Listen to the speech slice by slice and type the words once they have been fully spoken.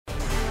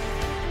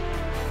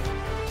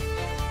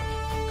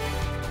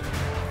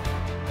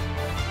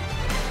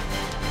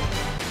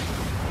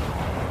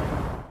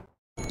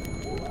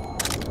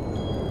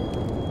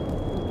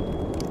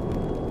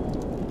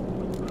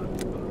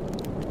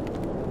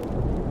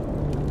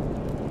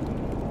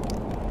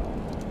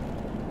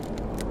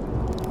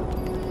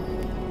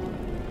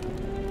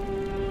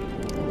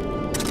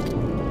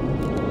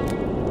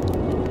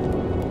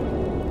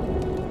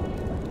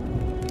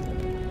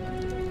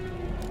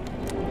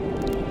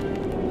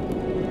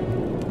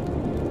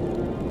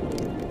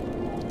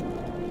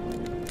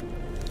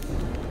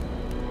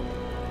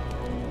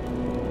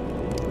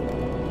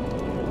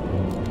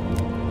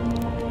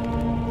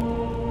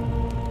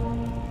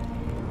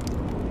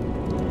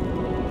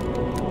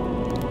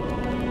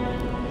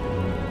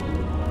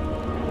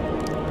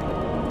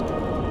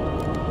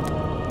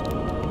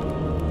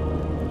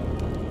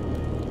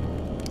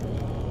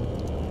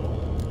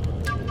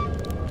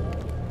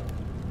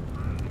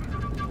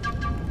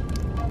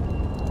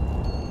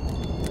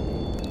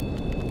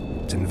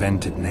its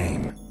invented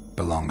name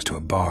belongs to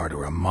a bard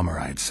or a mummer,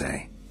 I'd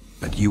say.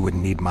 But you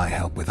wouldn't need my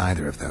help with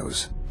either of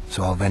those,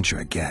 so I'll venture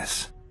a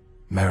guess.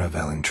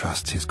 Maravel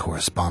entrusts his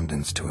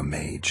correspondence to a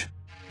mage.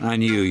 I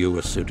knew you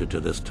were suited to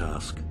this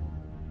task.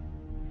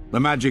 The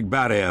magic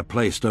barrier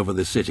placed over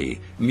the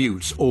city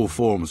mutes all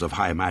forms of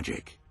high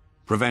magic,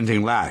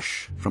 preventing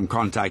Lash from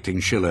contacting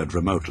Shillard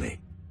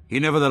remotely. He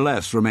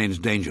nevertheless remains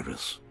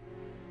dangerous.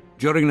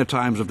 During the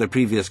times of the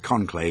previous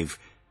conclave,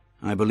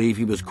 I believe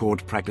he was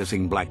caught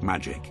practicing black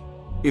magic.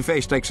 He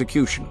faced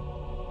execution,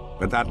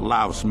 but that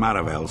louse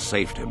Maravel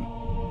saved him.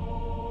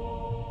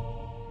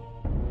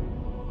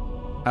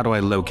 How do I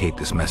locate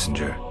this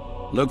messenger?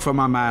 Look for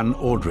my man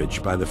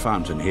Aldridge by the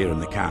fountain here in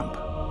the camp.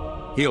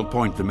 He'll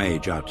point the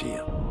mage out to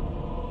you.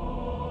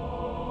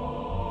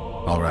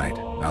 All right,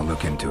 I'll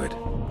look into it.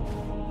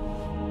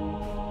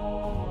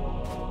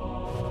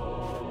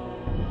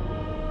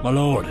 My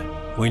lord,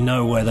 we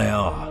know where they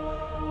are.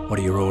 What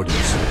are your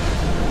orders?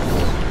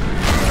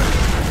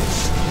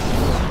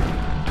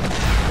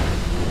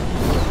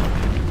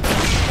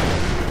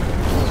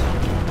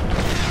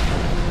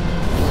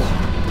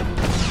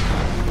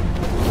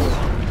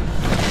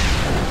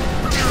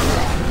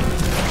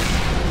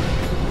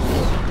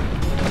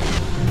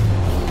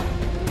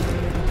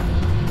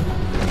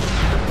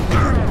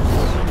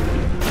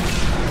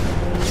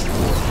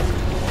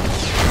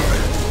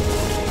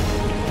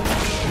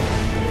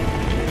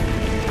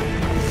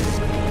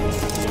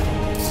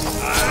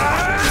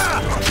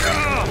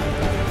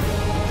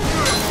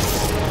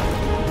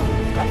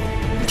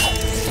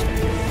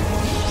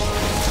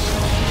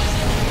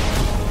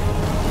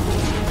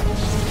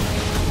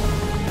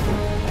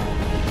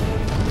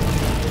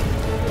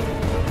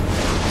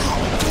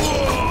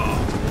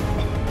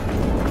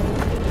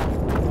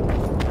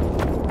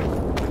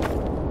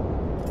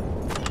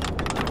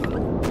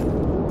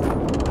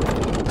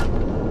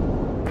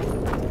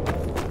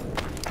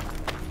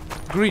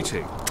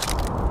 Greeting.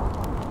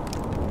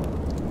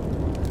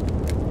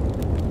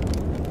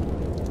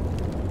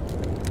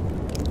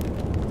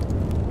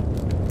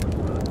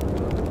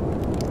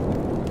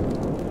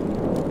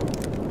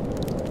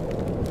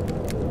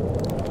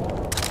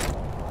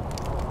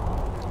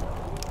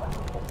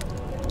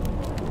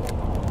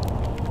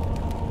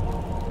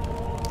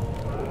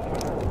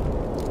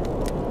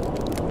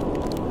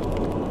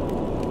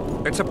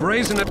 It's a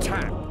brazen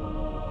attack.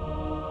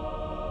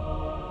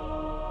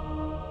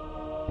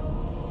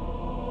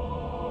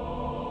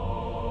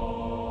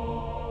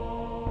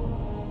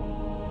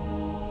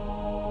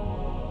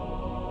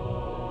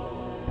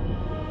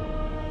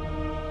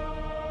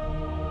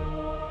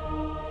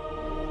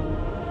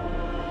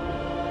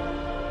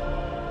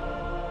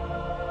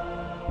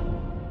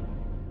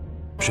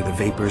 Capture the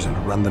vapors and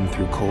run them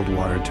through cold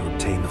water to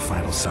obtain the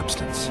final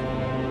substance.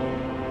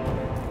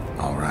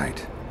 All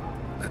right,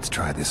 let's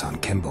try this on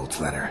Kimbolt's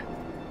letter.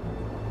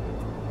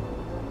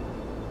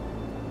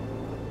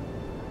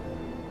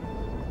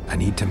 I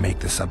need to make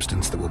the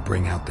substance that will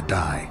bring out the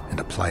dye and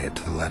apply it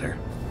to the letter.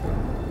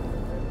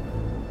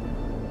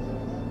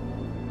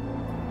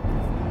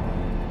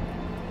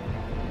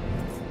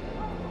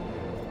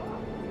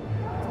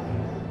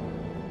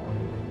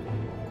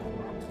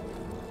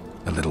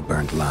 A little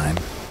burnt lime.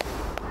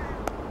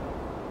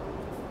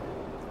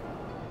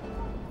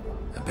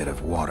 A bit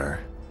of water.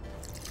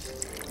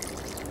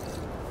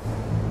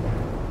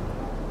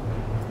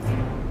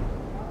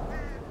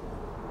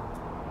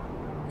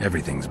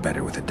 Everything's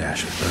better with a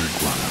dash of bird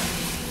guano.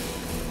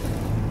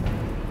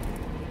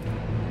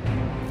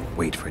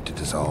 Wait for it to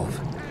dissolve.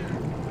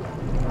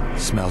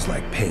 Smells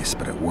like piss,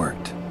 but it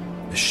worked.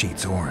 The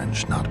sheet's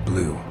orange, not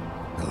blue.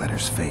 The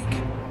letter's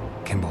fake.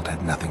 Kimbolt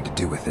had nothing to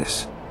do with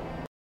this.